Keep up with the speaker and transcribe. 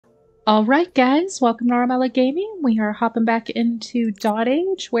Alright guys, welcome to Armella Gaming. We are hopping back into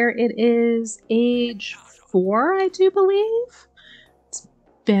dotAGE where it is age 4, I do believe. It's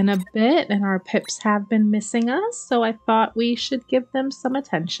been a bit and our pips have been missing us, so I thought we should give them some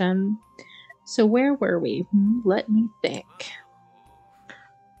attention. So where were we? Let me think.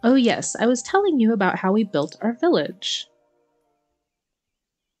 Oh yes, I was telling you about how we built our village.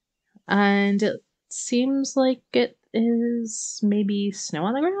 And it seems like it is maybe snow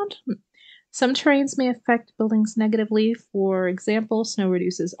on the ground? Some terrains may affect buildings negatively. For example, snow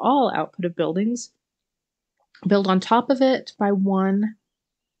reduces all output of buildings. Build on top of it by 1.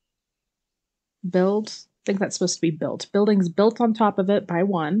 Build, I think that's supposed to be built. Buildings built on top of it by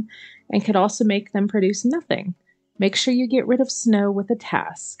 1 and could also make them produce nothing. Make sure you get rid of snow with a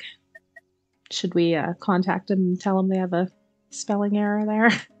task. Should we contact them and tell them they have a spelling error there?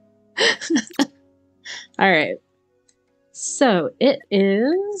 Alright. So it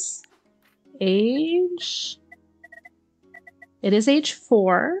is age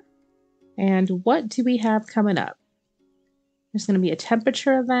 4. And what do we have coming up? There's going to be a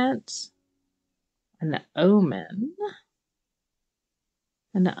temperature event, an omen,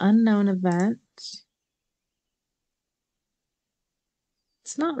 an unknown event.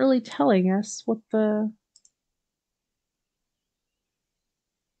 It's not really telling us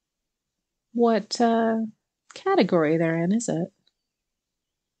what category they're in, is it?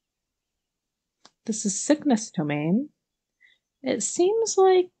 This is sickness domain. It seems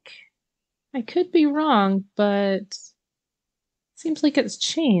like, I could be wrong, but it seems like it's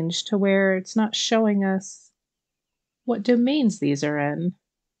changed to where it's not showing us what domains these are in.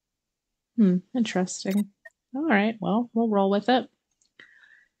 Interesting. All right, well, we'll roll with it.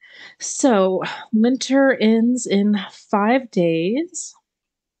 So, winter ends in 5 days.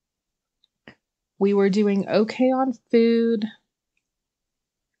 We were doing okay on food.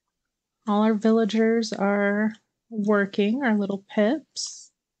 All our villagers are working, our little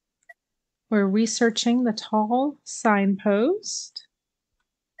pips. We're researching the tall signpost.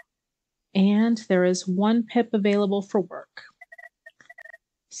 And there is 1 pip available for work.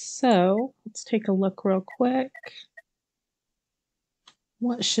 So, let's take a look real quick.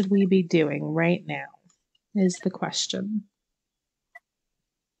 What should we be doing right now is the question.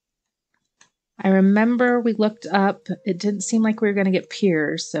 I remember we looked up, it didn't seem like we were going to get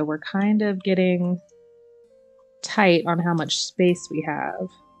piers, so we're kind of getting tight on how much space we have.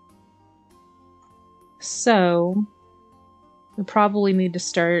 So, we probably need to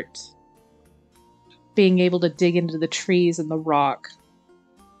start being able to dig into the trees and the rock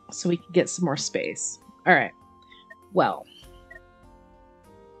so we can get some more space. Alright, well,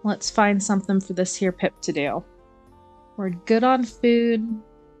 let's find something for this here pip to do. We're good on food.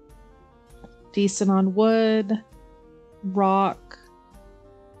 Decent on wood, rock.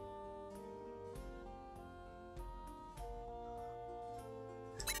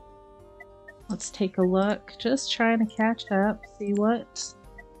 Let's take a look. Just trying to catch up, see what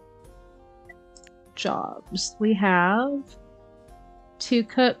jobs we have. 2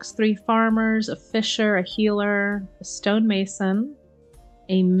 cooks, 3 farmers, a fisher, a healer, a stonemason,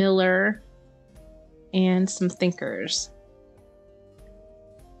 a miller, and some thinkers.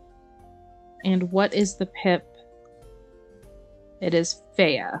 And what is the pip? It is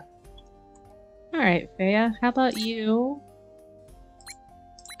Faya. Alright, Faya, how about you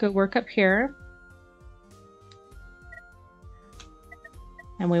go work up here?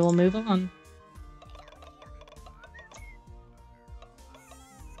 And we will move on.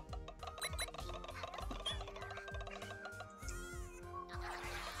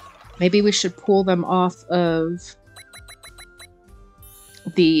 Maybe we should pull them off of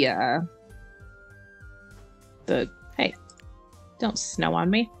the hey, don't snow on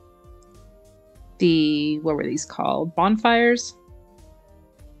me. What were these called? Bonfires?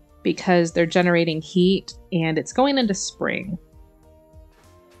 Because they're generating heat and it's going into spring.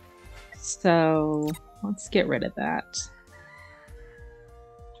 So let's get rid of that.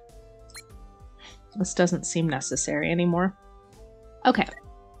 This doesn't seem necessary anymore. Okay.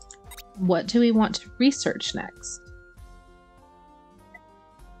 What do we want to research next?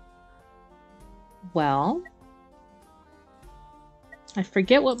 Well, I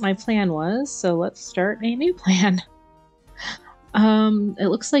forget what my plan was, so let's start a new plan. It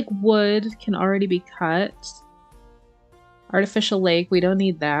looks like wood can already be cut. Artificial lake, we don't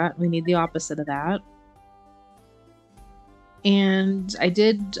need that. We need the opposite of that. And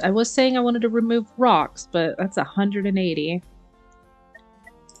I was saying I wanted to remove rocks, but that's 180.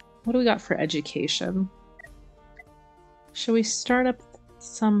 What do we got for education? Should we start up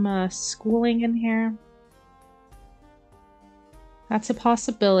some schooling in here? That's a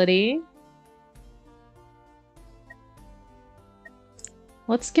possibility.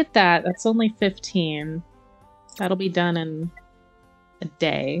 Let's get that. That's only 15. That'll be done in a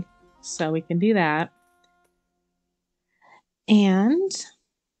day. So we can do that. And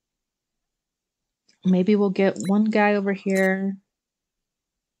maybe we'll get one guy over here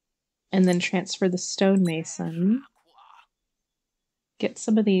and then transfer the stonemason. Get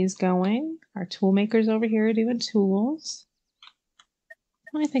some of these going. Our tool maker's over here doing tools.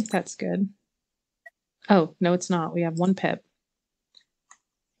 I think that's good. Oh, no, it's not. We have one pip.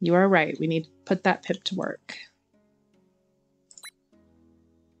 You are right. We need to put that pip to work.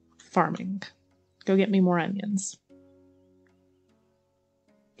 Farming. Go get me more onions.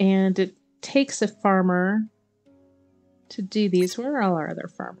 And it takes a farmer to do these. Where are all our other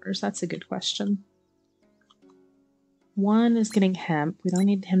farmers? That's a good question. One is getting hemp. We don't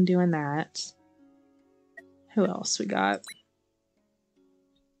need him doing that. Who else we got?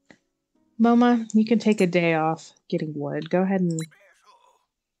 Moma, you can take a day off getting wood. Go ahead and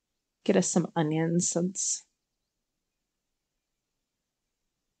get us some onions since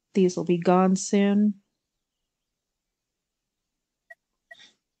these will be gone soon.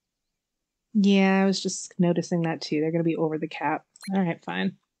 Yeah, I was just noticing that too. They're going to be over the cap. All right,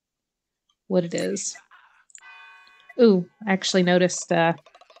 fine. What it is. Ooh, I actually noticed as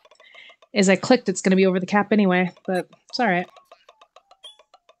I clicked it's going to be over the cap anyway, but it's all right.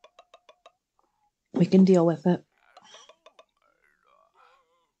 We can deal with it.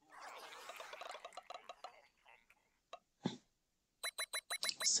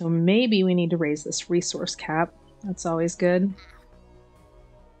 So maybe we need to raise this resource cap. That's always good.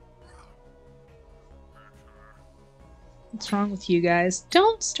 What's wrong with you guys?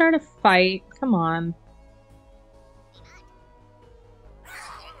 Don't start a fight. Come on.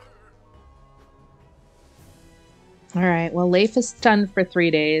 Alright, well, Leif is stunned for 3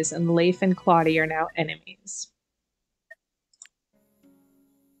 days, and Leif and Claudia are now enemies.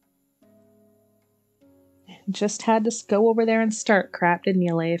 Just had to go over there and start crap, didn't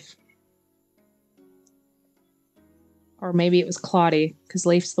you, Leif? Or maybe it was Claudia, because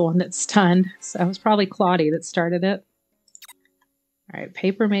Leif's the one that's stunned. So it was probably Claudia that started it. Alright,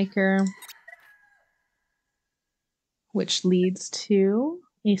 paper maker. Which leads to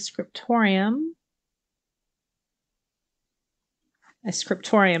a scriptorium. A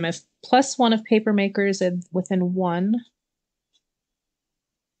scriptorium. If +1 of paper makers within 1.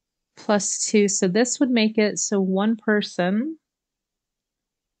 +2. So this would make it so one person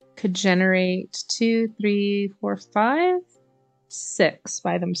could generate 2, 3, 4, 5, 6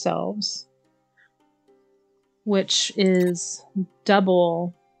 by themselves. Which is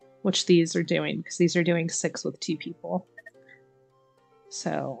double which these are doing, because these are doing 6 with 2 people.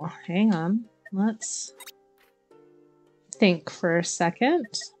 So, hang on. Let's think for a second.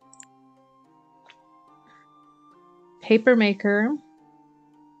 Paper maker.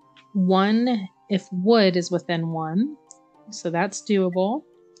 1 if wood is within 1. So that's doable.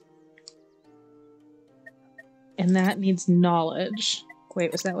 And that needs knowledge.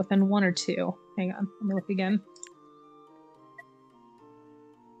 Wait, was that within 1 or 2? Hang on, let me look again.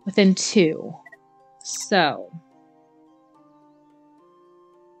 Within 2. So,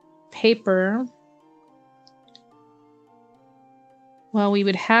 paper. Well, we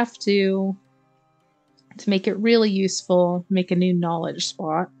would have to make it really useful, make a new knowledge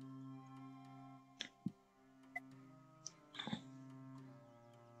spot.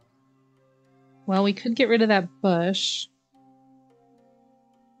 Well, we could get rid of that bush.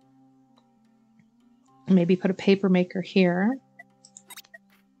 Maybe put a paper maker here.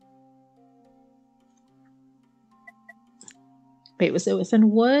 Wait, was it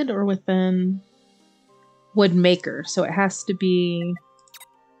within wood or within wood maker? So it has to be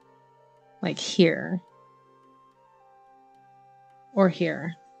like here. Or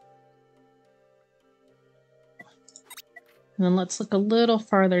here. And then let's look a little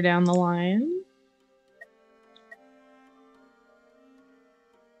farther down the line.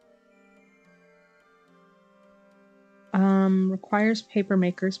 Requires paper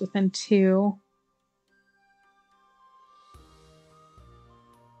makers within 2.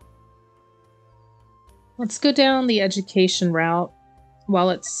 Let's go down the education route while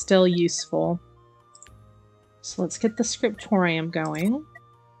it's still useful. So let's get the scriptorium going.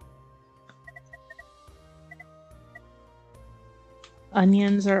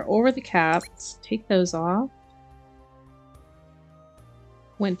 Onions are over the cap. Let's take those off.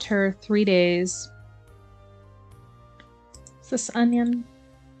 Winter, 3 days. Is this onion?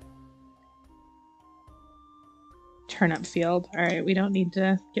 Turnip field. Alright, we don't need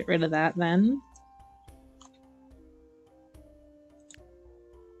to get rid of that then.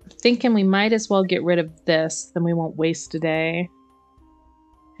 thinking we might as well get rid of this, then we won't waste a day.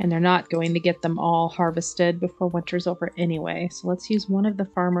 And they're not going to get them all harvested before winter's over anyway. So let's use one of the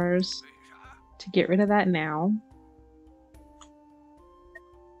farmers to get rid of that now.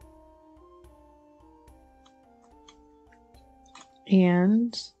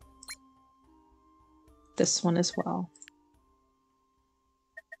 And this one as well.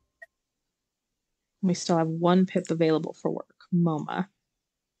 We still have one pip available for work, Moma,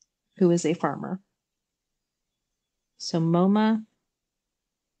 who is a farmer. So Moma,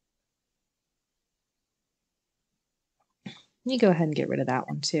 you go ahead and get rid of that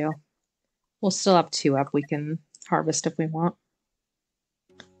one too. We'll still have 2 up we can harvest if we want.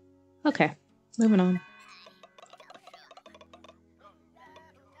 Okay, moving on.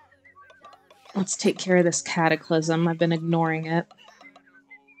 Let's take care of this cataclysm. I've been ignoring it.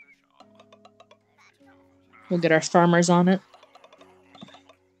 We'll get our farmers on it.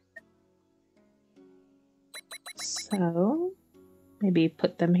 So, maybe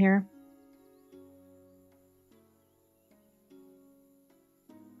put them here.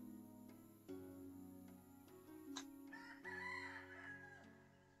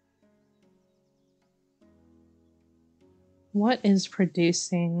 What is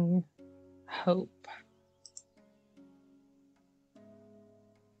producing hope?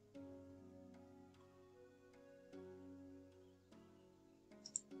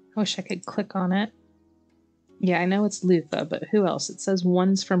 I wish I could click on it. Yeah, I know it's Lutha, but who else? It says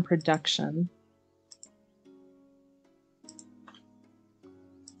one's from production.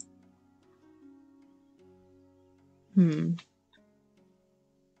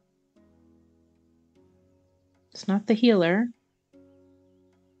 It's not the healer.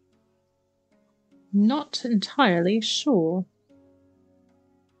 Not entirely sure.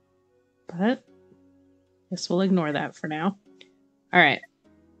 But guess we'll ignore that for now. Alright.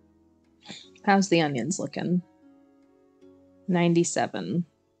 How's the onions looking? 97.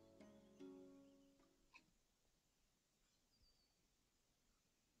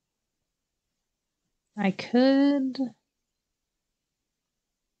 I think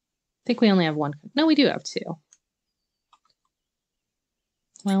we only have 1. No, we do have 2.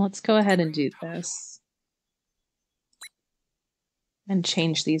 Well, let's go ahead and do this. And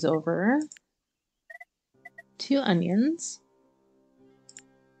change these over to onions.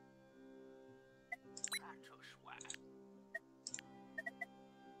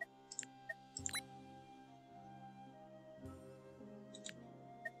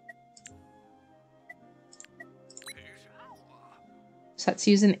 So that's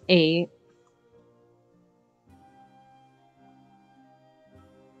using 8.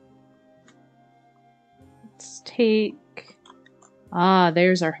 Let's take... Ah,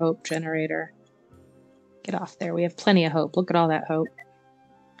 there's our hope generator. Get off there. We have plenty of hope. Look at all that hope.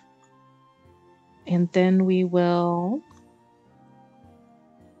 And then we will...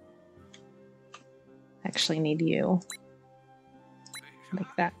 actually need you.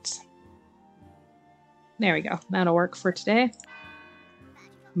 Like that. There we go. That'll work for today.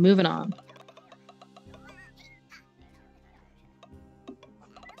 Moving on.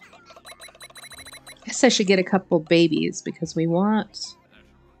 Guess I should get a couple babies because we want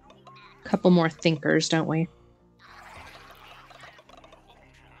a couple more thinkers, don't we?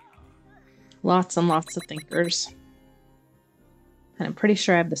 Lots and lots of thinkers. And I'm pretty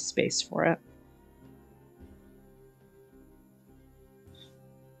sure I have the space for it.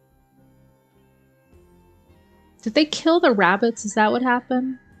 Did they kill the rabbits? Is that what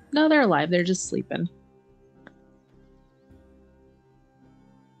happened? No, they're alive. They're just sleeping.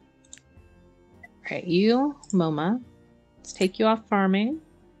 Alright, you, Moma. Let's take you off farming.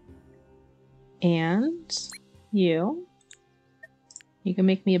 And you can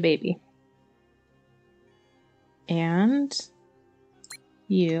make me a baby. And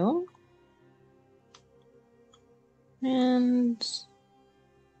you. And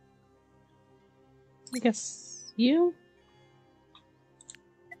I guess you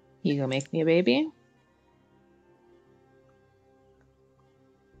go make me a baby.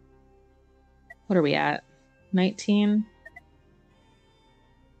 What are we at? 19?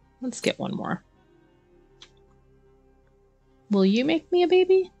 Let's get one more. Will you make me a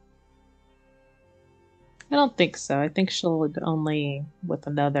baby? I don't think so. I think she'll only with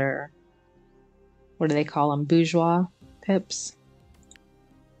another, what do they call them? Bourgeois pips?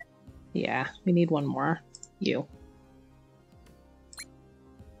 Yeah, we need one more. You.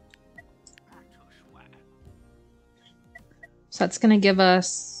 So that's going to give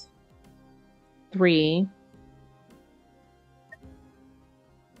us 3.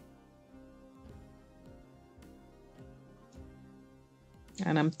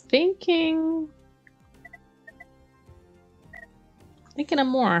 And I'm thinking of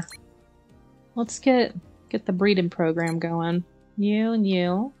more. Let's get the breeding program going. You and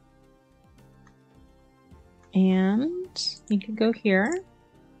you. And you can go here.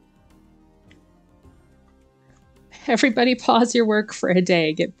 Everybody pause your work for a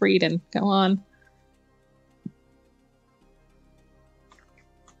day. Get breeding. Go on.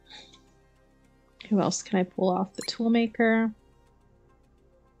 Who else can I pull off? The toolmaker.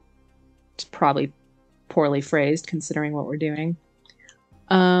 It's probably poorly phrased considering what we're doing.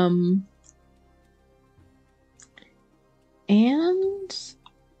 And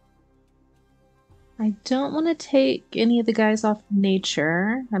I don't want to take any of the guys off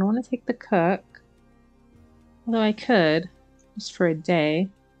nature. I don't want to take the cook. Although I could, just for a day.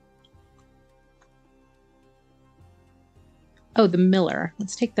 Oh, the miller.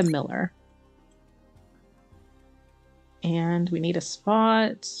 Let's take the miller. And we need a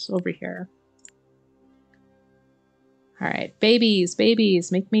spot over here. All right, babies,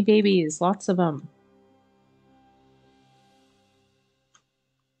 babies, make me babies, lots of them.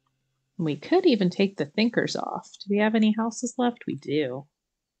 We could even take the thinkers off. Do we have any houses left? We do.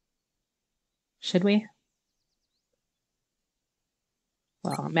 Should we?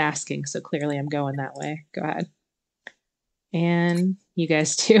 Well, I'm asking, so clearly I'm going that way. Go ahead. And you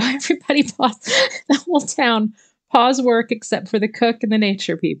guys too. Everybody pause. The whole town pause work except for the cook and the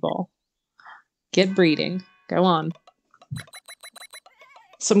nature people. Get breeding. Go on.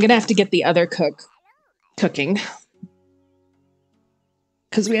 So I'm going to have to get the other cook cooking.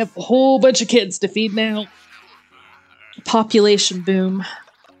 Because we have a whole bunch of kids to feed now. Population boom.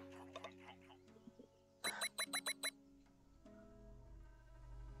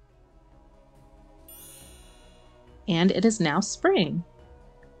 And it is now spring.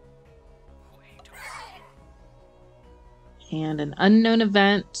 And an unknown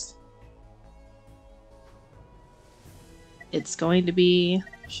event. It's going to be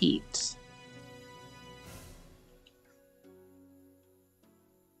heat.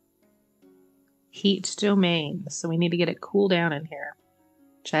 Heat domain. So we need to get it cool down in here.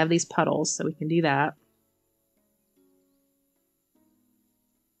 Which I have these puddles, so we can do that.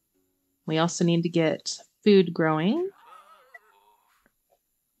 We also need to get food growing.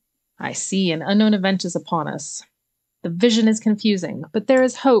 I see an unknown event is upon us. The vision is confusing, but there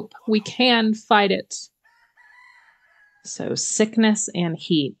is hope. We can fight it. So sickness and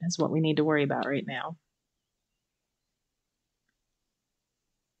heat is what we need to worry about right now.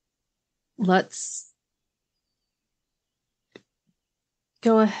 Let's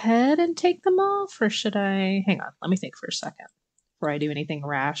go ahead and take them off, or should I? Hang on, let me think for a second before I do anything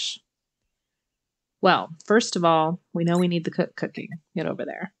rash. Well, first of all, we know we need the cook cooking. Get over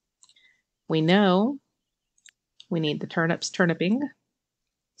there. We know we need the turnips turniping.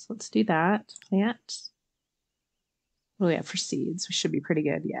 So let's do that. Plant. What do we have for seeds? We should be pretty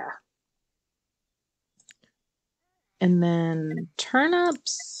good, yeah. And then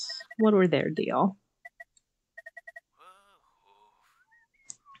turnips, what were their deal?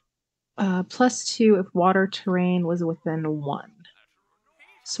 +2 if water terrain was within 1.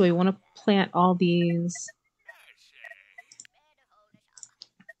 So we want to plant all these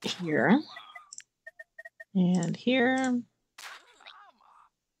here and here.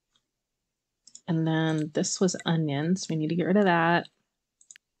 And then this was onions. We need to get rid of that.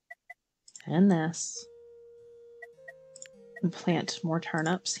 And this. And plant more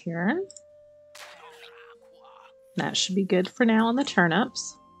turnips here. That should be good for now on the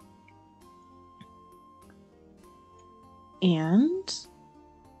turnips. And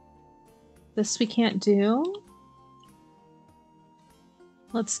this we can't do.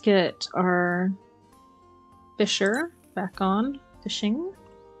 Let's get our fisher back on fishing.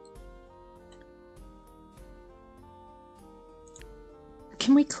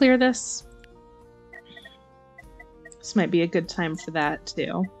 Can we clear this? This might be a good time for that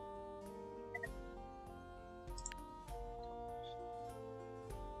too.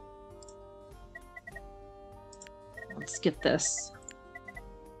 Let's get this.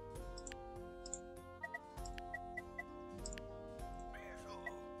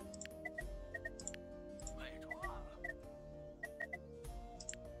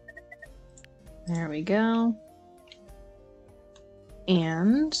 There we go.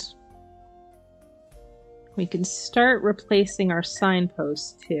 And we can start replacing our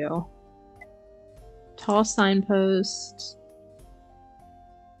signposts too. Tall signpost.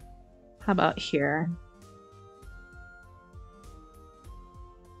 How about here?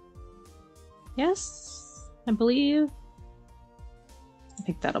 Yes, I believe. I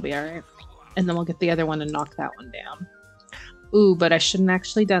think that'll be all right. And then we'll get the other one and knock that one down. Ooh, but I shouldn't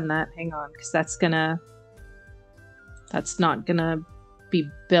actually done that. Hang on, because that's not gonna be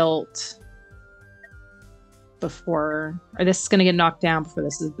built before, or this is gonna get knocked down before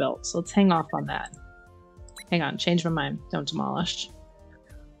this is built. So let's hang off on that. Hang on, change my mind. Don't demolish.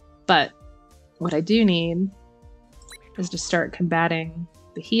 But what I do need is to start combating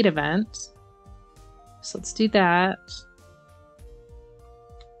the heat event. So let's do that.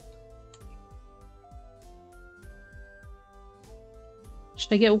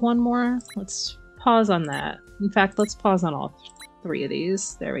 Should I get one more? Let's pause on that. In fact, let's pause on all 3 of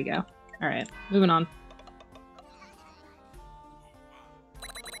these. There we go. All right, moving on.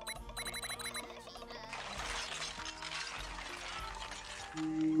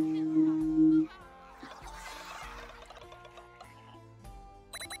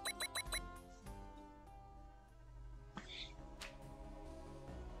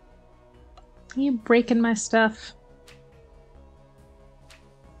 Are you breaking my stuff?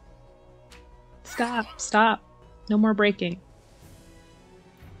 Stop, stop. No more breaking.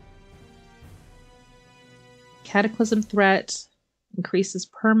 Cataclysm threat increases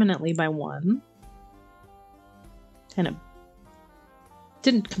permanently by 1. And it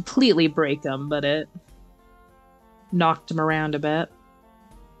didn't completely break him, but it knocked him around a bit.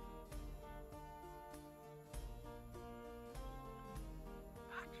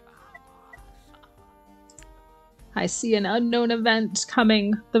 I see an unknown event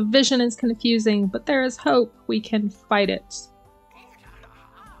coming. The vision is confusing, but there is hope. We can fight it.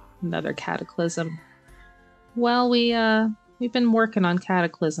 Another cataclysm. Well, we've been working on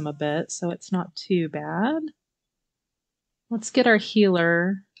cataclysm a bit, so it's not too bad. Let's get our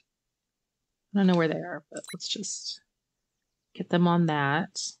healer. I don't know where they are, but let's just get them on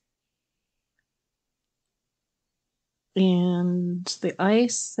that. And the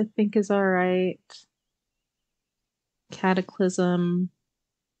ice, I think, is all right. Cataclysm.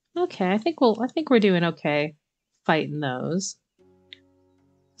 Okay, I think we're doing okay fighting those.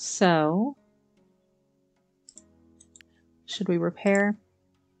 So, should we repair?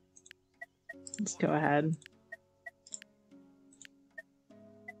 Let's go ahead.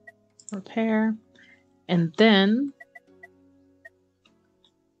 Repair. And then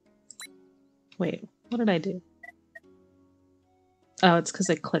wait, what did I do? Oh, it's because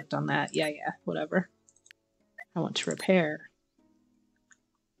I clicked on that. Yeah, whatever. I want to repair.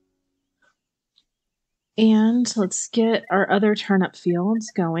 And let's get our other turnip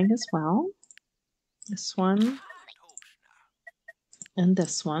fields going as well. This one. And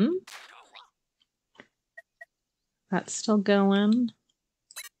this one. That's still going.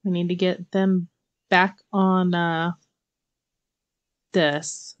 We need to get them back on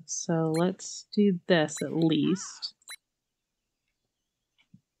this. So let's do this at least.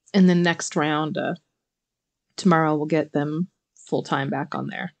 And then next round, tomorrow we'll get them full-time back on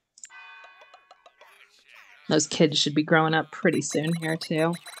there. Those kids should be growing up pretty soon here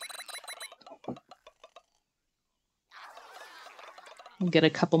too. We'll get a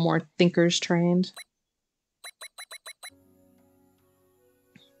couple more thinkers trained.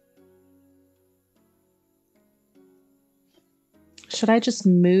 Should I just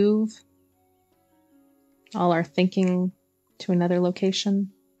move all our thinking to another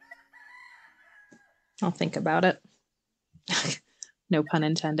location? I'll think about it. No pun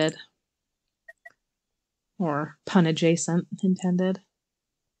intended. Or pun adjacent intended.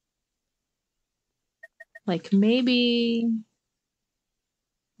 Like maybe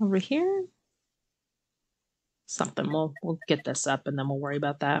over here? Something. We'll get this up and then we'll worry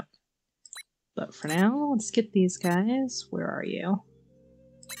about that. But for now, let's get these guys. Where are you?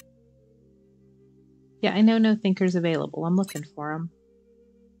 Yeah, I know no thinkers available. I'm looking for them.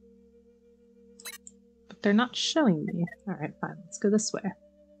 But they're not showing me. Alright, fine. Let's go this way.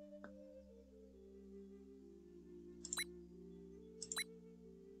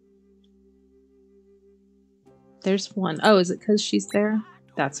 There's one. Oh, is it because she's there?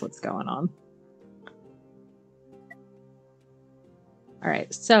 That's what's going on.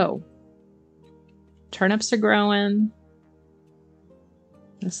 Alright, so turnips are growing.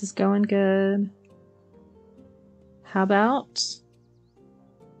 This is going good. How about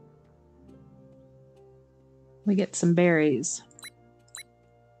we get some berries?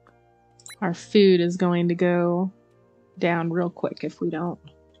 Our food is going to go down real quick if we don't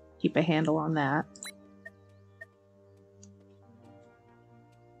keep a handle on that.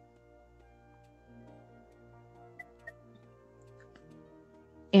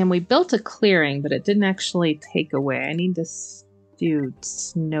 And we built a clearing, but it didn't actually take away. I need to do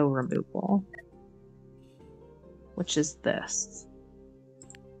snow removal, which is this.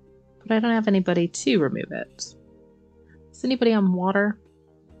 But I don't have anybody to remove it. Is anybody on water?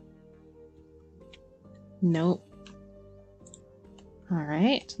 Nope.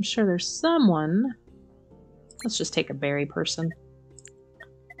 Alright, I'm sure there's someone. Let's just take a berry person.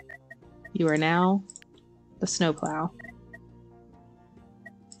 You are now the snowplow.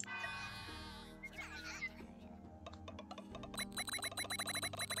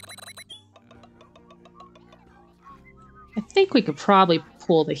 I think we could probably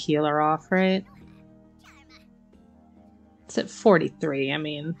pull the healer off, right? It's at 43, I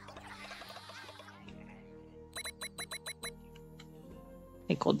mean. I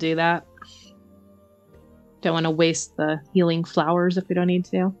think we'll do that. Don't want to waste the healing flowers if we don't need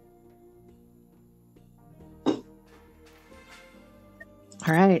to.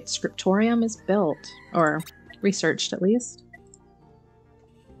 Alright, scriptorium is built. Or researched, at least.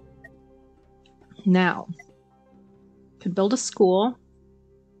 Now, could build a school.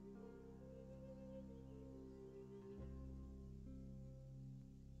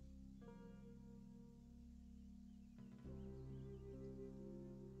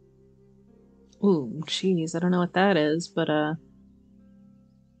 Ooh, jeez, I don't know what that is, but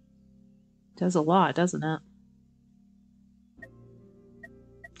does a lot, doesn't it?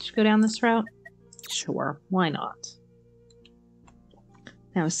 Should we go down this route? Sure, why not?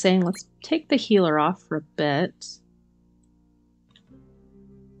 Now I was saying let's take the healer off for a bit.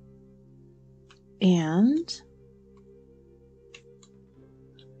 And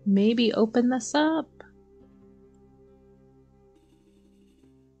maybe open this up.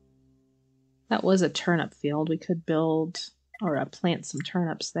 That was a turnip field. We could build or plant some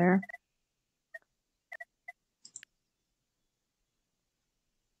turnips there.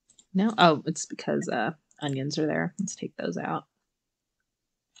 No? Oh, it's because onions are there. Let's take those out.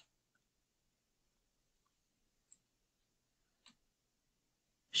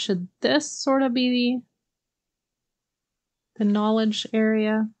 Should this sort of be the knowledge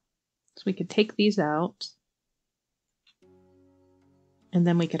area? So we could take these out. And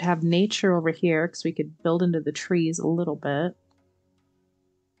then we could have nature over here because we could build into the trees a little bit.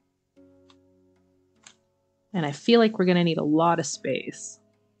 And I feel like we're going to need a lot of space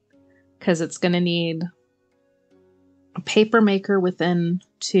because it's going to need a paper maker within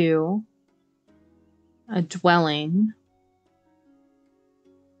 2, a dwelling,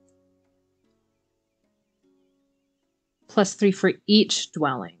 +3 for each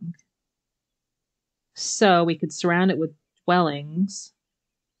dwelling. So we could surround it with dwellings.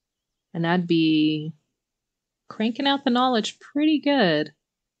 And that'd be cranking out the knowledge pretty good.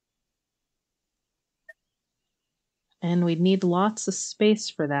 And we'd need lots of space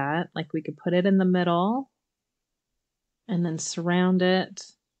for that. Like we could put it in the middle and then surround it.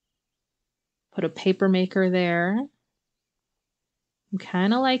 Put a paper maker there. I'm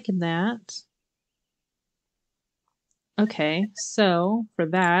kind of liking that. Okay, so for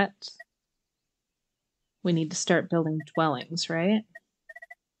that, we need to start building dwellings, right?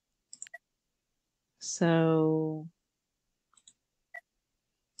 So,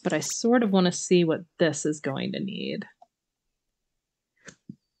 but I sort of want to see what this is going to need.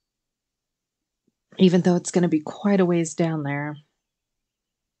 Even though it's going to be quite a ways down there.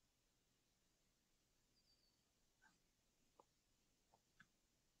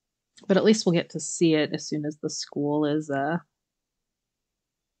 But at least we'll get to see it as soon as the school is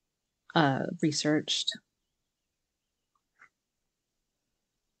researched.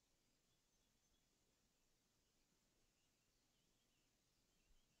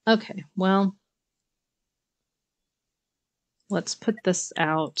 Okay, well, let's put this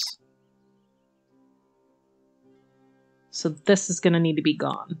out. So this is going to need to be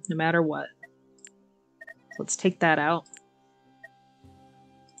gone, no matter what. Let's take that out.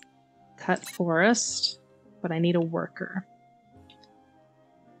 Cut forest, but I need a worker.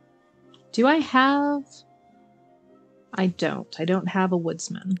 Do I have... I don't have a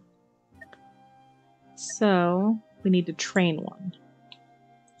woodsman. So we need to train one.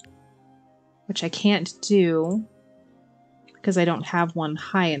 Which I can't do because I don't have one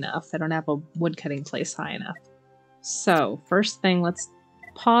high enough. I don't have a woodcutting place high enough. So first thing, let's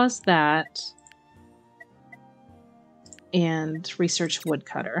pause that and research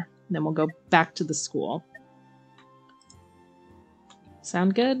woodcutter. Then we'll go back to the school.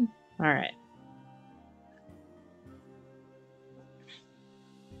 Sound good? All right.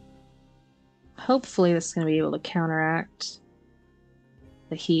 Hopefully this is going to be able to counteract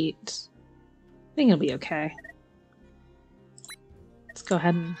the heat. I think it'll be okay. Let's go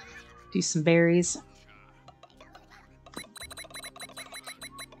ahead and do some berries.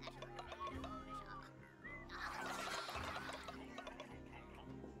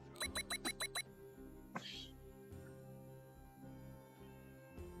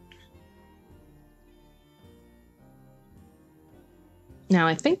 Now,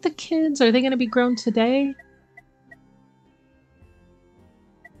 I think the kids, are they going to be grown today?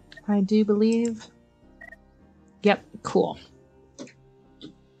 I do believe. Yep, cool.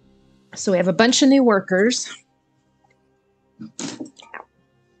 So we have a bunch of new workers.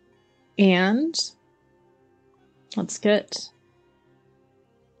 And let's get...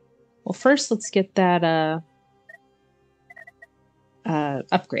 Well, first let's get that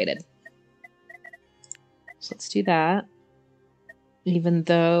upgraded. So let's do that. Even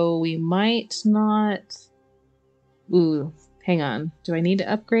though we might not... Ooh, hang on. Do I need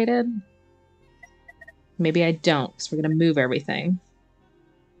to upgrade it? Maybe I don't, because we're going to move everything.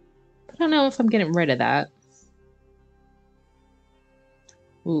 But I don't know if I'm getting rid of that.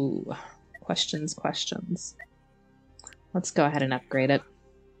 Ooh, questions. Let's go ahead and upgrade it.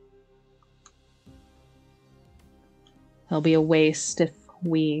 It'll be a waste if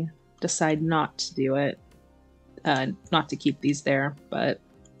we decide not to do it. Not to keep these there, but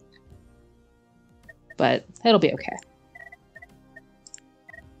it'll be okay.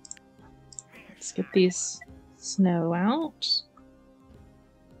 Let's get these snow out.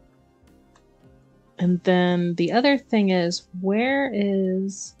 And then the other thing is, where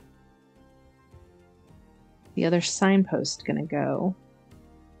is the other signpost gonna go?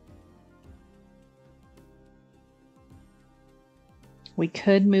 We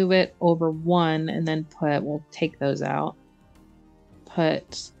could move it over one and then we'll take those out.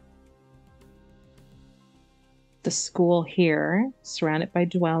 Put the school here, surrounded by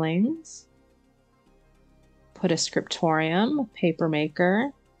dwellings. Put a scriptorium, a paper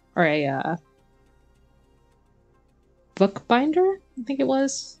maker, or a bookbinder, I think it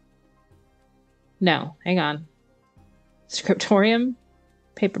was. No, hang on. Scriptorium,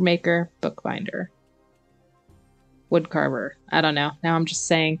 paper maker, bookbinder. Woodcarver. I don't know. Now I'm just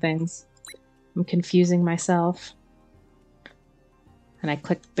saying things. I'm confusing myself. And I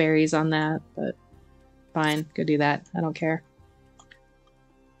clicked berries on that, but fine. Go do that. I don't care.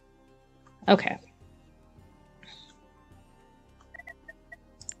 Okay.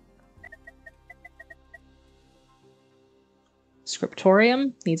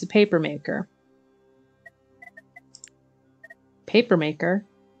 Scriptorium needs a paper maker. Paper maker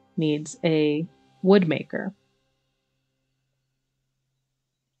needs a wood maker.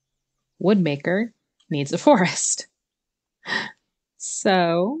 Woodmaker needs a forest.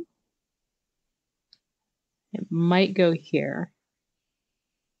 So it might go here.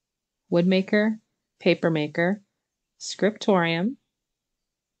 Woodmaker, paper maker, scriptorium,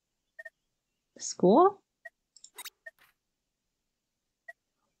 school.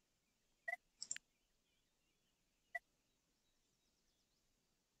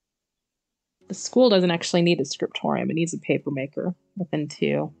 The school doesn't actually need a scriptorium. It needs a paper maker within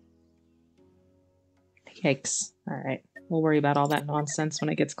 2. Yikes. Alright. We'll worry about all that nonsense when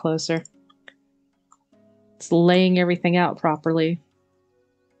it gets closer. It's laying everything out properly.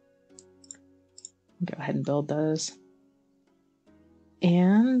 Go ahead and build those.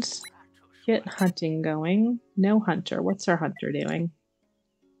 And get hunting going. No hunter. What's our hunter doing?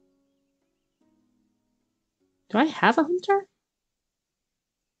 Do I have a hunter?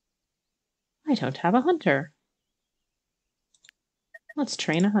 I don't have a hunter. Let's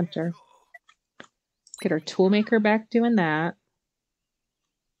train a hunter. Get our toolmaker back doing that.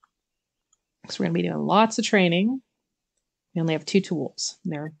 So we're going to be doing lots of training. We only have 2 tools.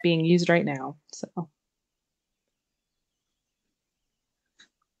 And they're being used right now. So, all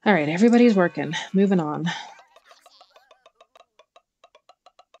right, everybody's working. Moving on.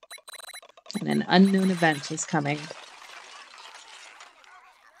 And an unknown event is coming.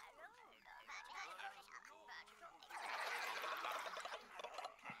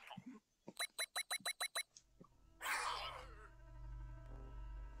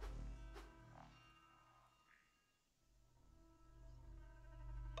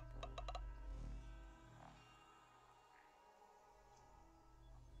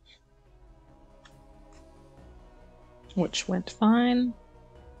 Which went fine.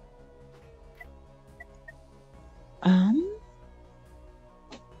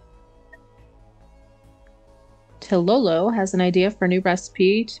 Tilolo has an idea for a new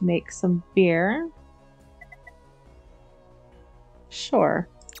recipe to make some beer. Sure,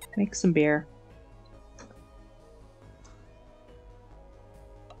 make some beer.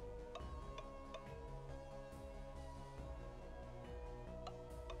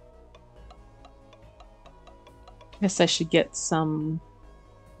 Guess I should get some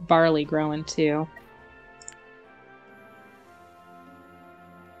barley growing too.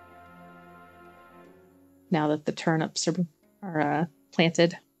 Now that the turnips are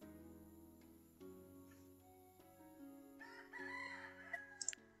planted.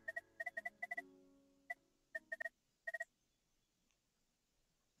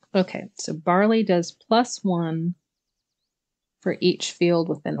 Okay, so barley does +1 for each field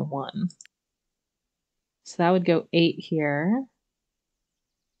within 1. So that would go 8 here.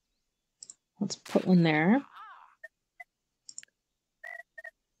 Let's put 1 there.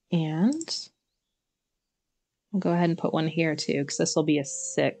 And we'll go ahead and put 1 here too, because this will be a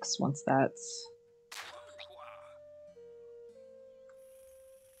 6 once that's...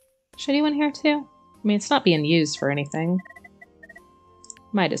 Should I do 1 here too? I mean, it's not being used for anything.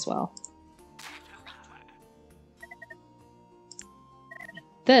 Might as well.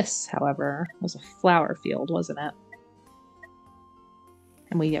 This, however, was a flower field, wasn't it?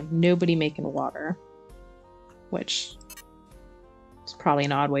 And we have nobody making water, which is probably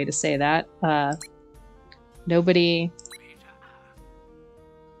an odd way to say that. Nobody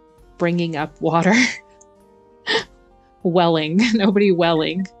bringing up water. Welling. Nobody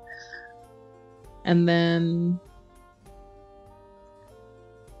welling. And then...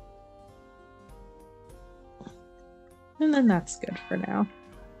 that's good for now.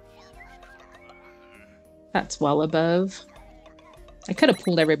 That's well above. I could have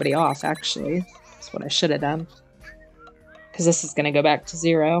pulled everybody off, actually. That's what I should have done. Because this is going to go back to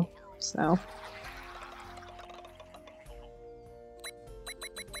 0, so...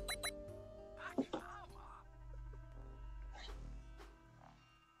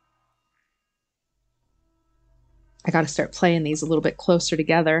 I gotta start playing these a little bit closer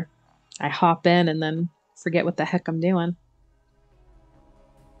together. I hop in and then forget what the heck I'm doing.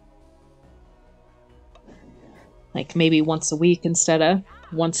 Like maybe once a week instead of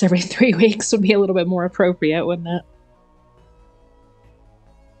once every 3 weeks would be a little bit more appropriate, wouldn't it?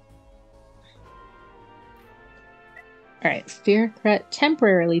 Alright, fear threat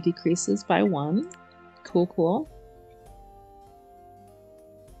temporarily decreases by 1. Cool, cool.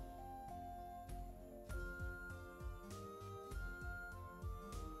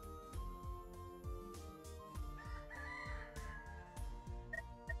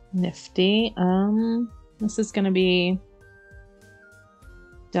 Nifty. This is gonna be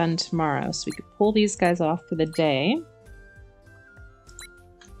done tomorrow, so we could pull these guys off for the day.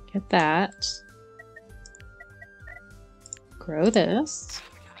 Get that. Grow this.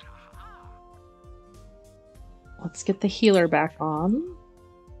 Let's get the healer back on,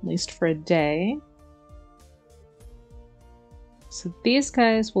 at least for a day. So these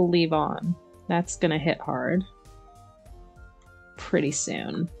guys will leave on. That's gonna hit hard pretty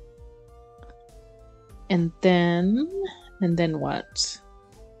soon. And then what?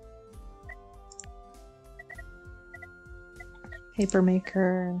 Paper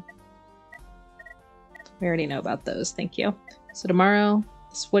maker. We already know about those, thank you. So tomorrow,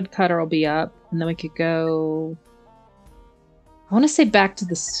 this woodcutter will be up, and then we could go... I want to say back to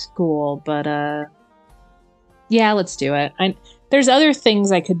the school, but yeah, let's do it. There's other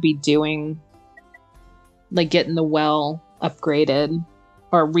things I could be doing, like getting the well upgraded,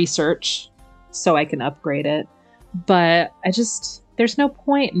 or research, so I can upgrade it. But there's no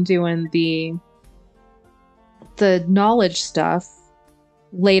point in doing the knowledge stuff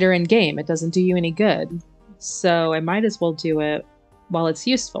later in game. It doesn't do you any good. So I might as well do it while it's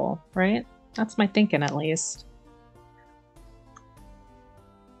useful, right? That's my thinking, at least.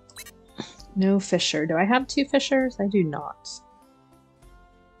 No fisher. Do I have 2 fishers? I do not.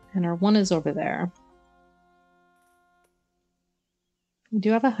 And our 1 is over there. We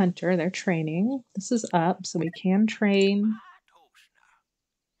do have a hunter. They're training. This is up, so we can train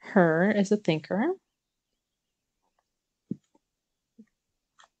her as a thinker.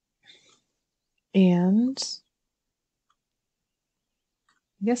 And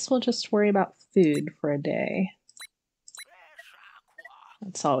I guess we'll just worry about food for a day.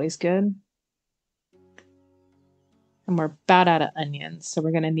 That's always good. And we're about out of onions, so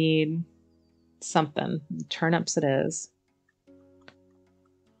we're going to need something. Turnips it is.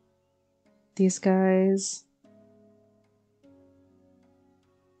 These guys.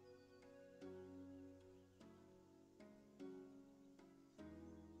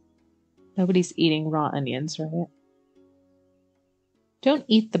 Nobody's eating raw onions, right? Don't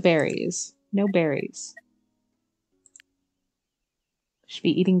eat the berries. No berries. Should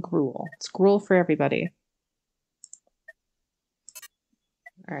be eating gruel. It's gruel for everybody.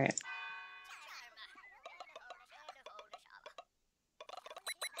 All right.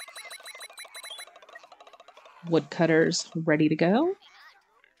 Woodcutters ready to go.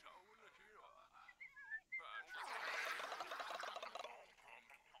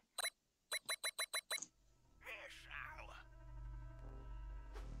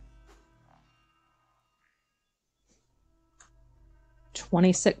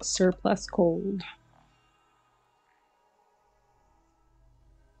 $26 surplus cold.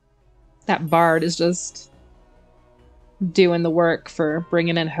 That bard is just doing the work for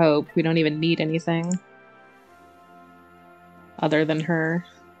bringing in hope. We don't even need anything other than her.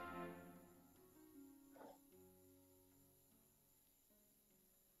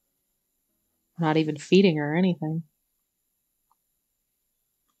 Not even feeding her or anything.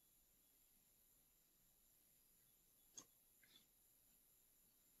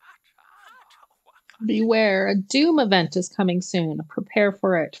 Beware, a doom event is coming soon. Prepare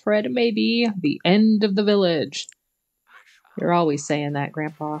for it may be the end of the village. You're always saying that,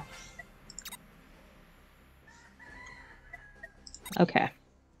 Grandpa. Okay.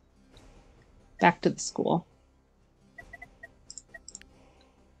 Back to the school.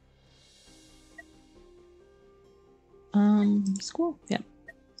 School? Yep.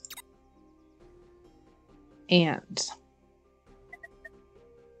 And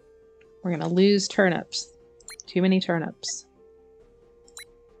we're gonna lose turnips. Too many turnips.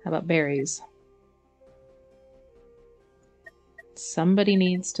 How about berries? Somebody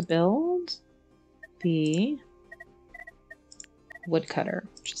needs to build the woodcutter,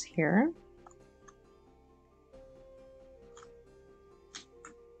 which is here.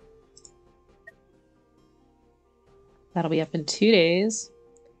 That'll be up in 2 days.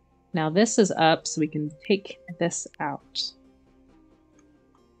 Now this is up, so we can take this out.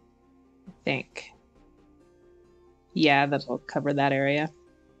 I think. Yeah, that'll cover that area.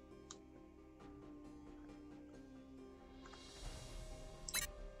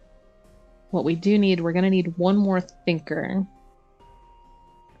 What we do need, we're going to need one more thinker.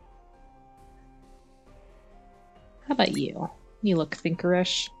 How about you? You look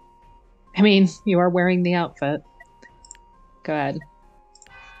thinkerish. I mean, you are wearing the outfit. Go ahead.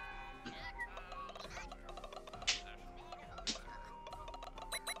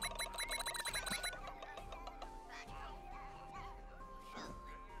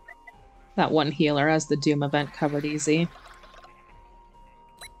 That one healer has the Doom event covered easy.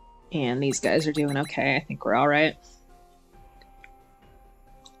 And these guys are doing okay. I think we're alright.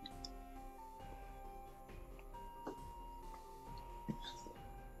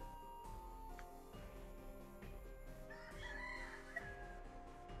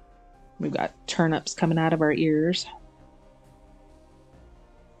 We've got turnips coming out of our ears.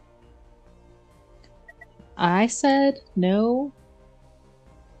 I said no.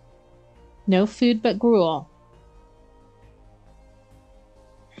 No food but gruel.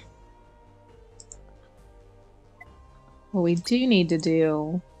 What we do need to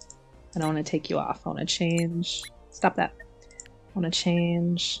do... I don't want to take you off. I want to change... Stop that. I want to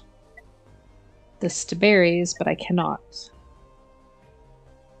change this to berries, but I cannot.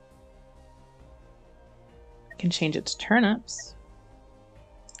 I can change it to turnips.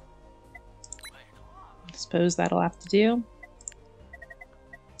 I suppose that'll have to do.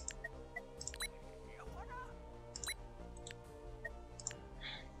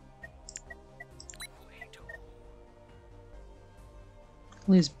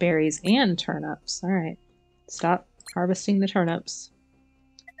 Lose berries and turnips. Alright. Stop harvesting the turnips.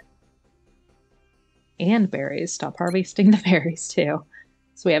 And berries. Stop harvesting the berries too.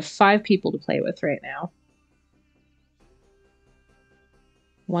 So we have 5 people to play with right now.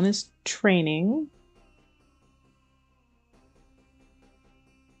 One is training.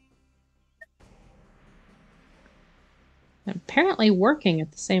 And apparently working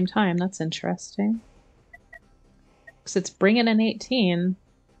at the same time. That's interesting. Because it's bringing in 18.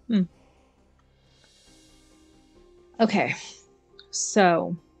 Okay.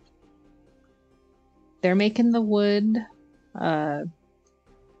 So. They're making the wood.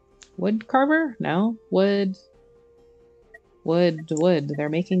 Wood carver? No. Wood. They're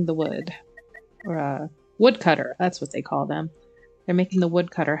making the wood. Or woodcutter. That's what they call them. They're making the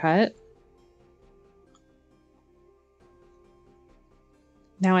woodcutter hut.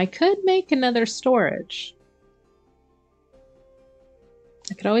 Now I could make another storage.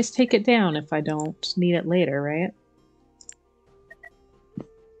 I could always take it down if I don't need it later, right?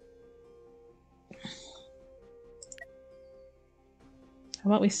 How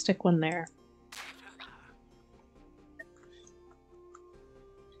about we stick one there?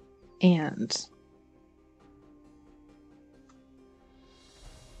 And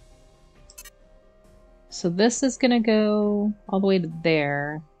so this is gonna go all the way to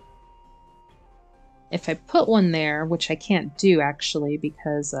there. If I put one there, which I can't do actually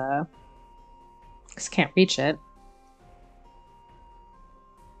because I can't reach it.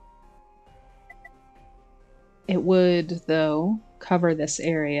 It would, though, cover this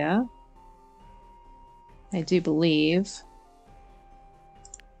area. I do believe.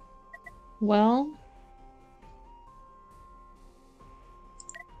 Well,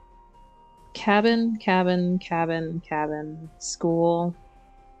 Cabin, cabin, cabin, cabin, school,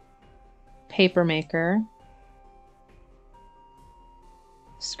 paper maker,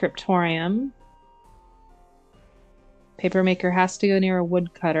 scriptorium. Paper maker has to go near a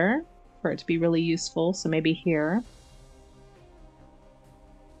woodcutter for it to be really useful, so maybe here.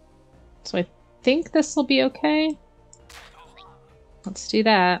 So I think this will be okay. Let's do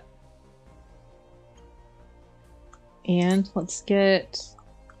that. And let's get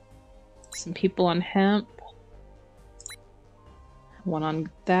some people on hemp. One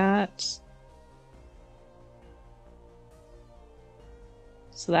on that.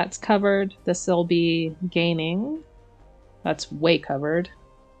 So that's covered. This will be gaining. That's way covered.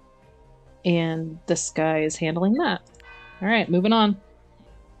 And this guy is handling that. All right, moving on.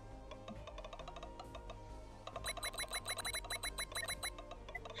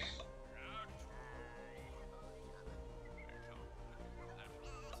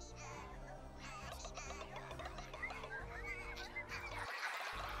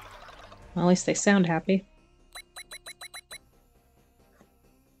 Well, at least they sound happy.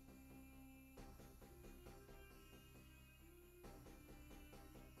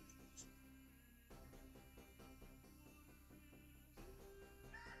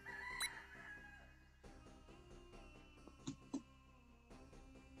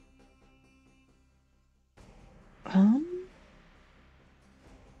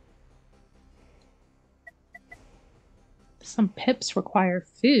 Some pips require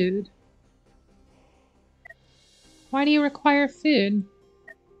food. Why do you require food?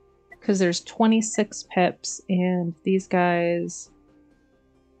 Because there's 26 pips and these guys...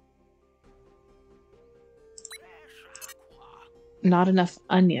 Not enough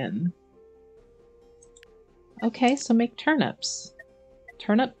onion. Okay, so make turnips.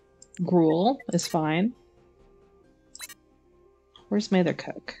 Turnip gruel is fine. Where's my other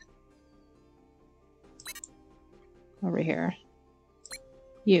cook? Over here.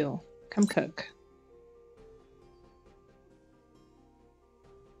 You, come cook.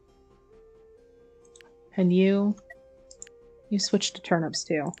 And you switch to turnips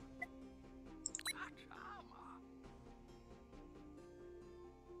too.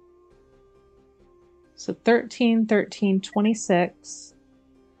 So 13, 13, 26.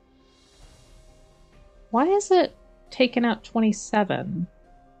 Why is it taking out 27?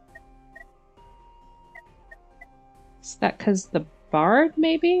 Is that because the bard,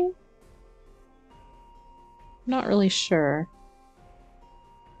 maybe? I'm not really sure.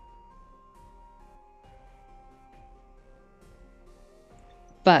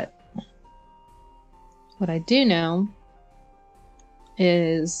 But what I do know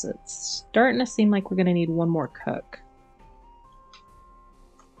is it's starting to seem like we're going to need one more cook.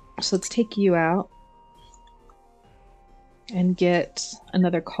 So let's take you out and get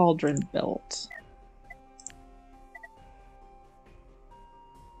another cauldron built.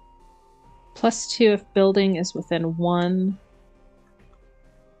 +2 if building is within 1.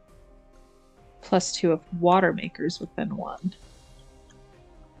 +2 if water maker is within 1.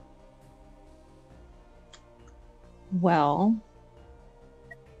 Well,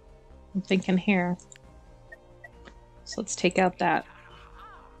 I'm thinking here. So let's take out that.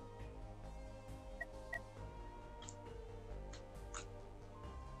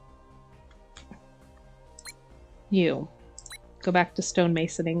 You. Go back to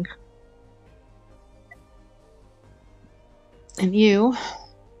stonemasoning. And you.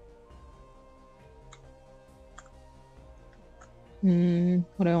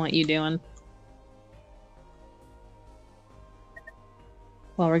 What do I want you doing?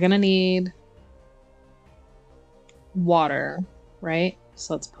 Well, we're gonna need water, right?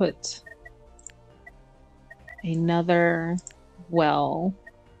 So let's put another well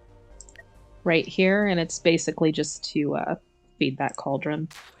right here, and it's basically just to feed that cauldron.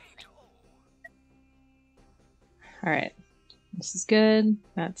 All right, this is good.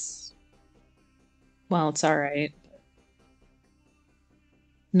 That's, well, it's all right.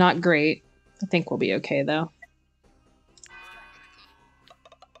 Not great. I think we'll be okay though.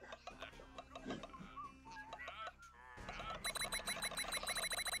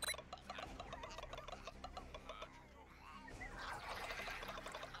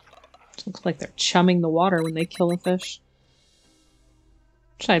 Looks like they're chumming the water when they kill a fish.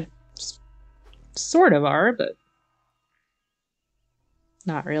 Which I sort of are, but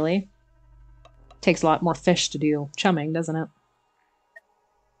not really. Takes a lot more fish to do chumming, doesn't it?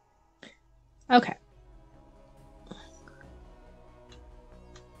 Okay.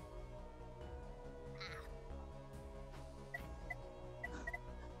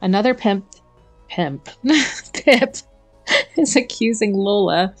 Another pip is accusing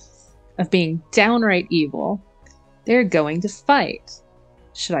Lola of being downright evil. They're going to fight.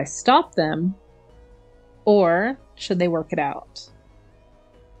 Should I stop them, or should they work it out?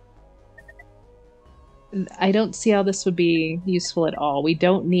 I don't see how this would be useful at all. We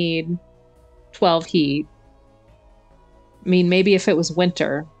don't need 12 heat. I mean, maybe if it was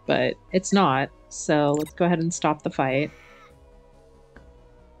winter, but it's not. So let's go ahead and stop the fight.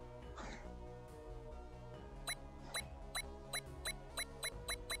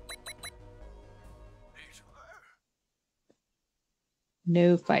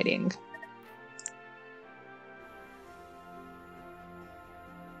 No fighting.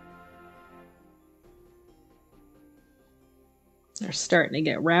 They're starting to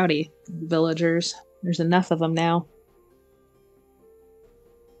get rowdy, villagers. There's enough of them now.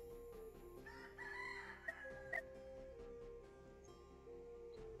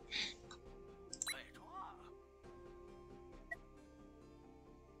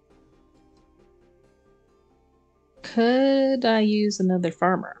 Could I use another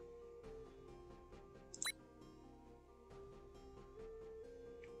farmer?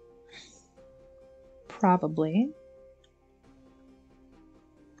 Probably.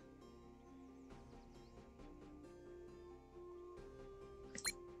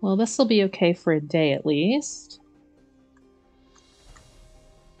 Well, this will be okay for a day at least.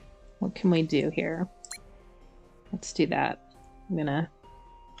 What can we do here? Let's do that. I'm gonna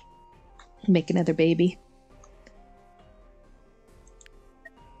make another baby.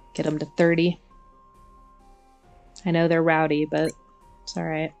 Get them to 30. I know they're rowdy, but it's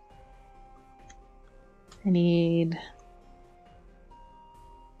alright. I need...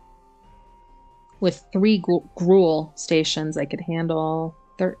 With 3 gruel stations, I could handle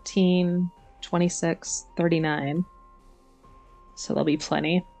 13, 26, 39. So there'll be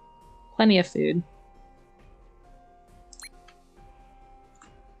plenty. Plenty of food.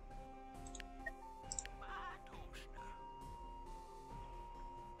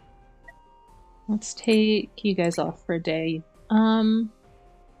 Let's take you guys off for a day. Do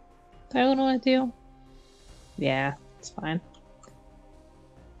I want to do? Yeah, it's fine.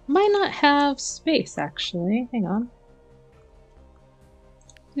 Might not have space, actually. Hang on.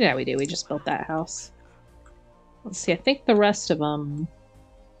 Yeah, we do. We just built that house. Let's see. I think the rest of them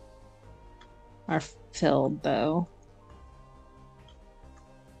are filled, though.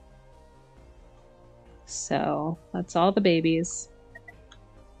 So, that's all the babies.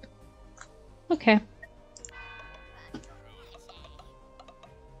 Okay.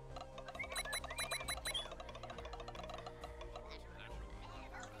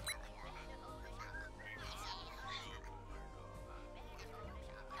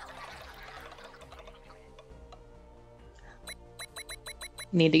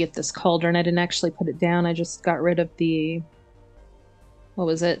 Need to get this cauldron. I didn't actually put it down. I just got rid of the... What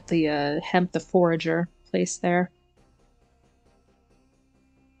was it? The hemp the forager place there.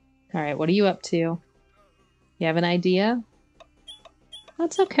 Alright, what are you up to? You have an idea?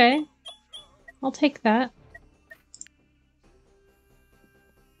 That's okay. I'll take that.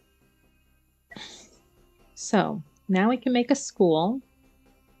 So, now we can make a school.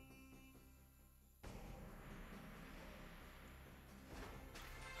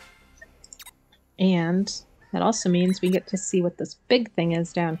 And that also means we get to see what this big thing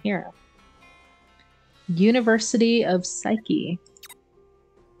is down here. University of Psyche.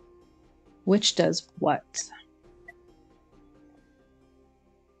 Which does what?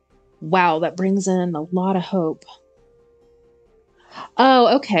 Wow, that brings in a lot of hope.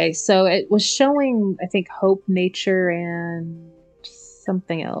 Oh, okay. So it was showing, I think, hope, nature, and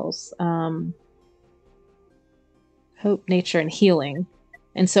something else. Hope, nature, and healing.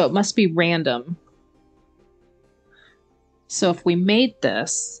 And so it must be random. So if we made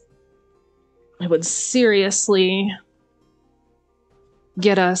this, it would seriously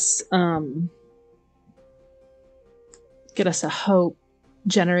get us a hope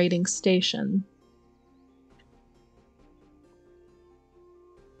generating station.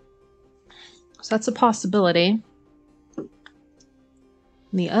 So that's a possibility. And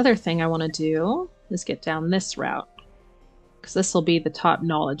the other thing I want to do is get down this route, because this will be the top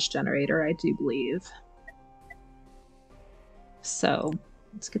knowledge generator, I do believe. So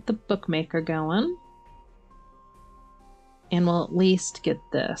let's get the bookmaker going. And we'll at least get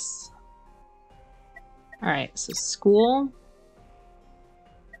this. Alright, so school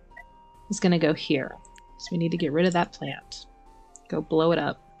is going to go here. So we need to get rid of that plant. Go blow it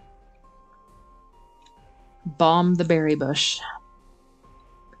up. Bomb the berry bush.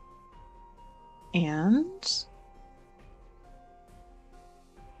 And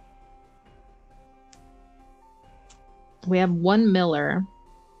we have 1 miller.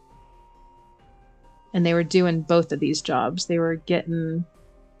 And they were doing both of these jobs. They were getting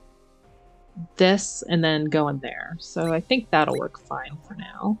this and then going there. So I think that'll work fine for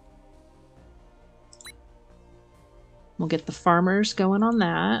now. We'll get the farmers going on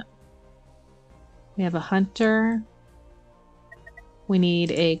that. We have a hunter. We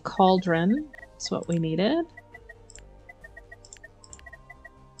need a cauldron. That's what we needed.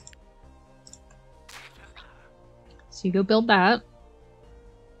 So you go build that.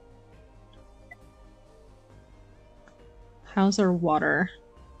 How's our water?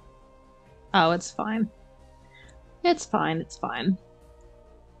 Oh, it's fine. It's fine, it's fine.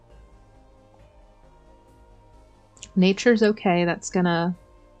 Nature's okay. That's gonna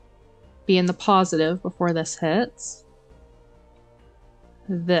be in the positive before this hits.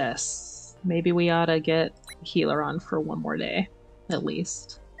 This. Maybe we ought to get healer on for one more day, at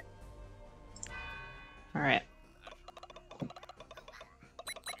least. Alright.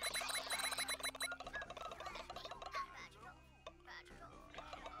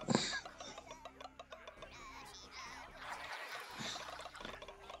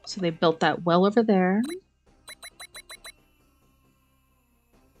 So they built that well over there.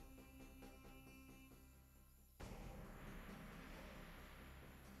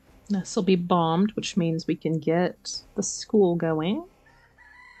 This will be bombed, which means we can get the school going.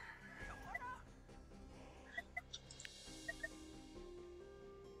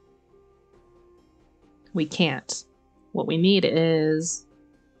 We can't. What we need is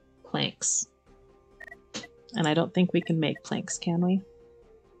planks. And I don't think we can make planks, can we?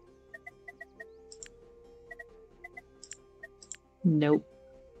 Nope.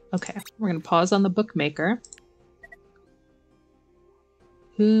 Okay, we're gonna pause on the bookmaker.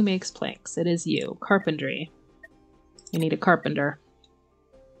 Who makes planks? It is you. Carpentry. We need a carpenter.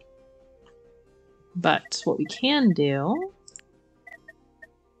 But what we can do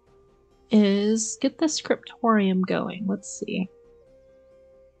is get the scriptorium going. Let's see.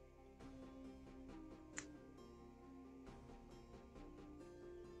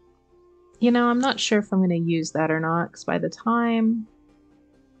 You know, I'm not sure if I'm going to use that or not, because by the time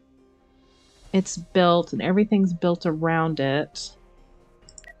it's built and everything's built around it,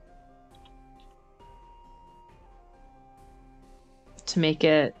 to make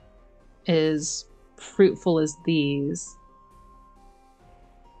it as fruitful as these,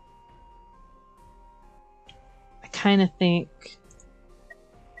 I kind of think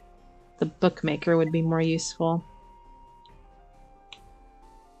the bookmaker would be more useful.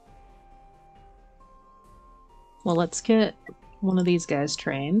 Well, let's get one of these guys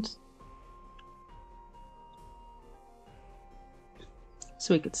trained.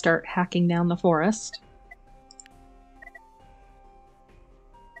 So we could start hacking down the forest.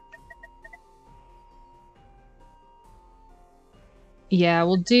 Yeah,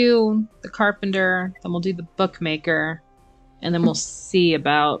 we'll do the carpenter, then we'll do the bookmaker, and then we'll see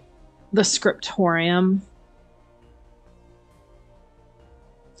about the scriptorium.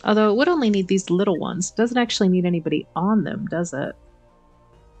 Although it would only need these little ones. It doesn't actually need anybody on them, does it?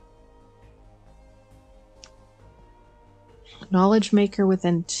 Knowledge maker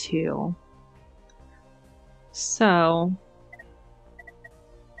within 2. So...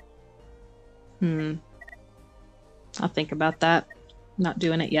 I'll think about that. Not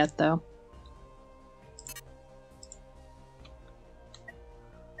doing it yet, though.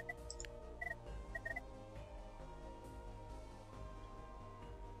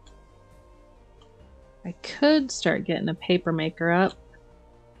 I could start getting a paper maker up.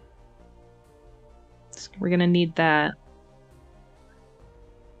 We're gonna need that.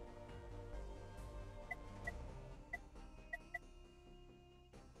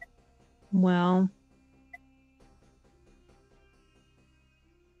 Well...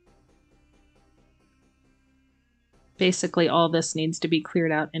 basically all this needs to be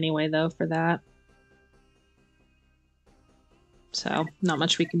cleared out anyway, though, for that. So, not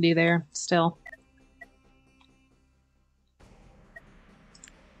much we can do there, still.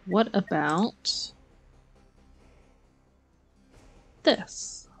 What about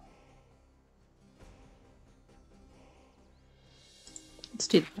this? Let's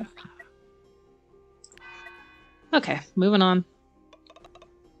do that. Okay, moving on.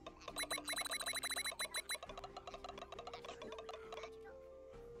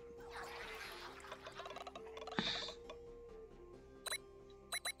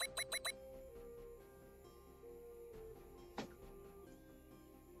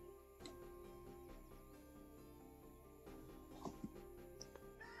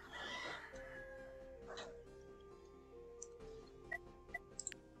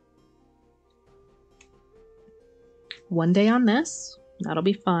 One day on this, that'll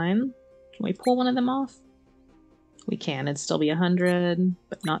be fine. Can we pull one of them off? We can. It'd still be 100,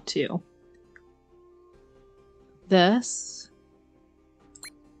 but not 2. This,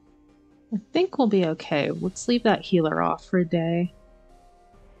 I think we'll be okay. Let's leave that healer off for a day.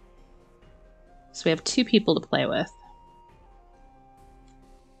 So we have 2 people to play with.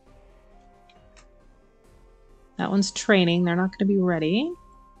 That one's training. They're not going to be ready.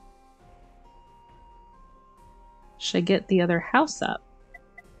 Should I get the other house up?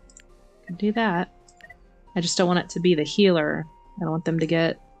 Could do that. I just don't want it to be the healer. I don't want them to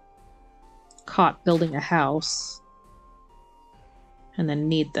get caught building a house and then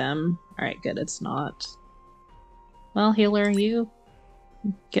need them. Alright, good, it's not. Well, healer, you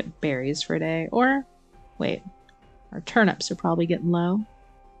get berries for a day. Or, wait, our turnips are probably getting low.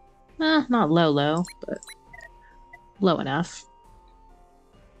 Not low, but low enough.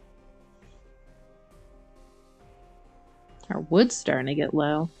 Our wood's starting to get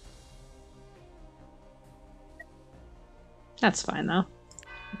low. That's fine, though.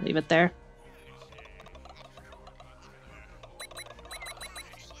 Leave it there.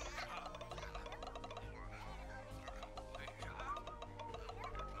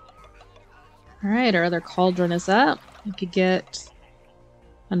 Alright, our other cauldron is up. We could get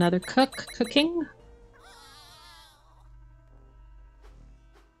another cook cooking.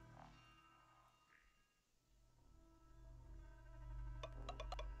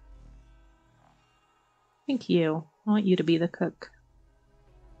 Thank you. I want you to be the cook.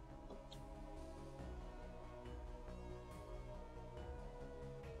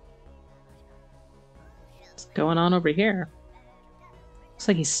 What's going on over here? Looks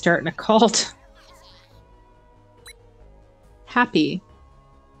like he's starting a cult. Happy.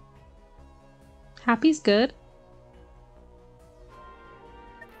 Happy's good.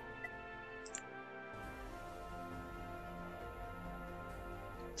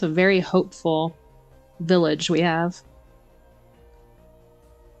 It's a very hopeful village we have.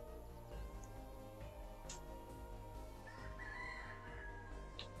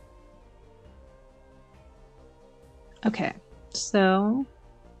 Okay, so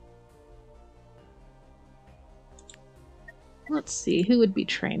let's see, who would be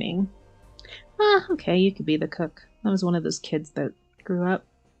training? Okay, you could be the cook. That was one of those kids that grew up.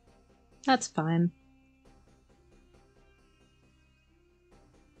 That's fine.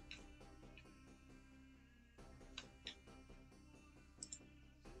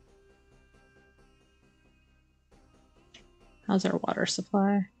 How's our water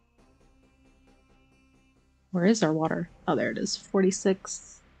supply? Where is our water? Oh, there it is.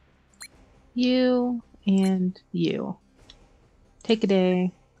 46. You and you. Take a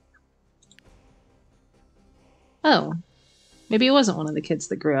day. Oh, maybe it wasn't one of the kids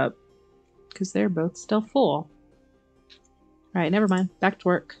that grew up, because they're both still full. Alright, never mind. Back to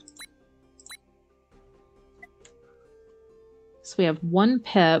work. So we have 1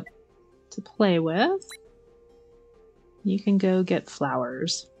 pip to play with. You can go get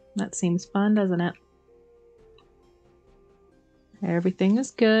flowers. That seems fun, doesn't it? Everything is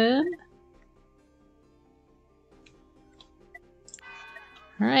good.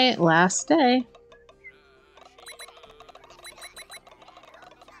 Alright, last day.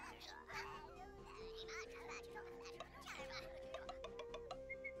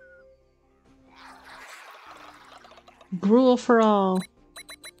 Gruel for all.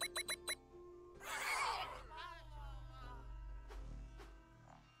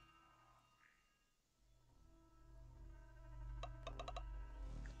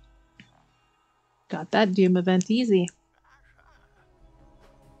 Got that Doom event easy.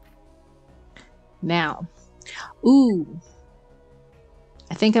 Now, ooh,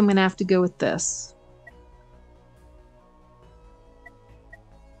 I think I'm gonna have to go with this.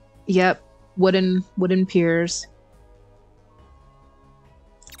 Yep, wooden piers.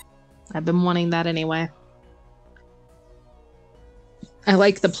 I've been wanting that anyway. I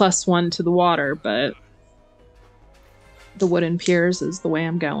like the +1 to the water, but the wooden piers is the way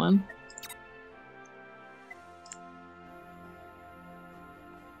I'm going.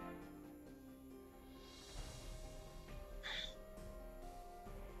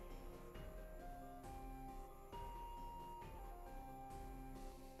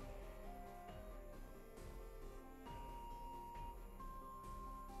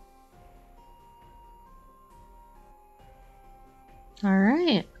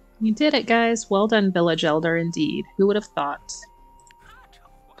 Alright, you did it, guys. Well done, Village Elder, indeed. Who would have thought?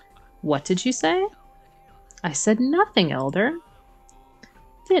 What did you say? I said nothing, Elder.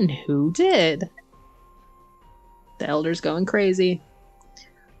 Then who did? The Elder's going crazy.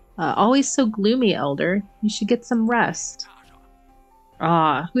 Always so gloomy, Elder. You should get some rest.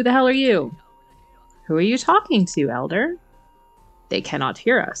 Ah, who the hell are you? Who are you talking to, Elder? They cannot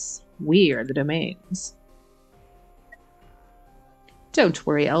hear us. We are the domains. Don't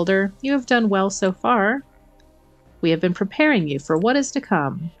worry, Elder. You have done well so far. We have been preparing you for what is to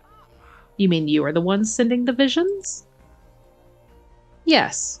come. You mean you are the ones sending the visions?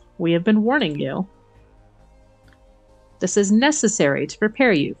 Yes, we have been warning you. This is necessary to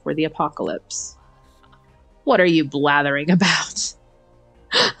prepare you for the apocalypse. What are you blathering about?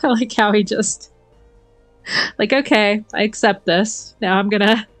 I like how he just... Like, okay, I accept this. Now I'm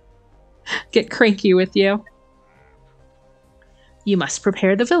gonna get cranky with you. You must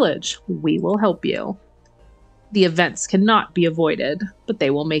prepare the village. We will help you. The events cannot be avoided, but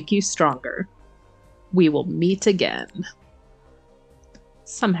they will make you stronger. We will meet again.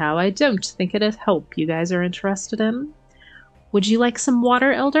 Somehow I don't think it is help you guys are interested in. Would you like some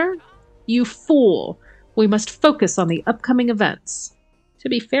water, Elder? You fool! We must focus on the upcoming events. To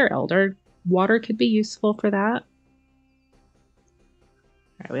be fair, Elder, water could be useful for that.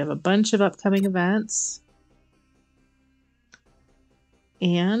 Alright, we have a bunch of upcoming events.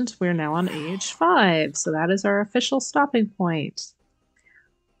 And we're now on age 5, so that is our official stopping point.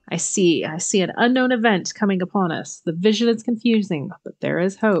 I see an unknown event coming upon us. The vision is confusing, but there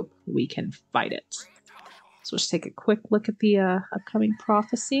is hope. We can fight it. So let's take a quick look at the upcoming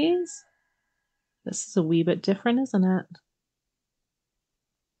prophecies. This is a wee bit different, isn't it?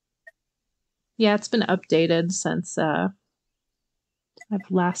 Yeah, it's been updated since I've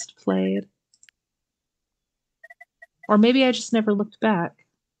last played. Or maybe I just never looked back.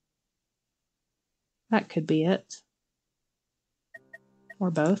 That could be it. Or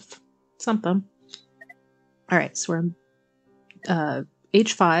both. Something. Alright, so we're in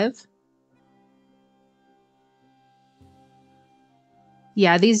age 5.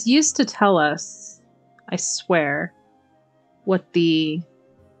 Yeah, these used to tell us, I swear, what the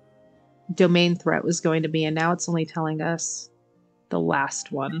domain threat was going to be, and now it's only telling us the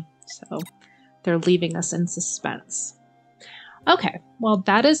last one. So they're leaving us in suspense. Okay, well,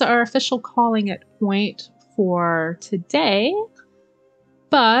 that is our official calling it point for today.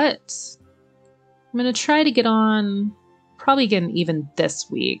 But I'm going to try to get on, probably again even this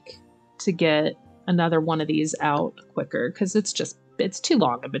week, to get another one of these out quicker, because it's too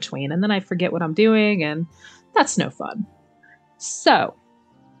long in between, and then I forget what I'm doing, and that's no fun. So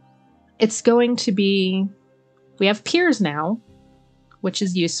it's going to be, we have peers now, which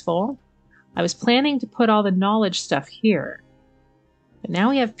is useful. I was planning to put all the knowledge stuff here, but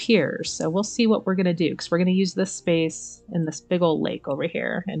now we have peers, so we'll see what we're going to do, because we're going to use this space in this big old lake over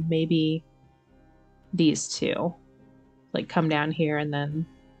here, and maybe these two, like, come down here and then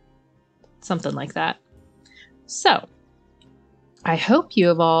something like that. So I hope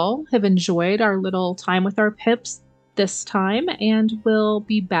you all have enjoyed our little time with our pips this time, and we'll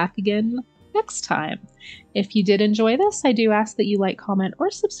be back again next time. If you did enjoy this, I do ask that you like, comment,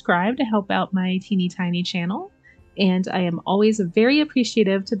 or subscribe to help out my teeny tiny channel, and I am always very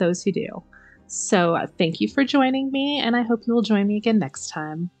appreciative to those who do. So thank you for joining me, and I hope you will join me again next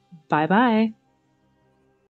time. Bye bye!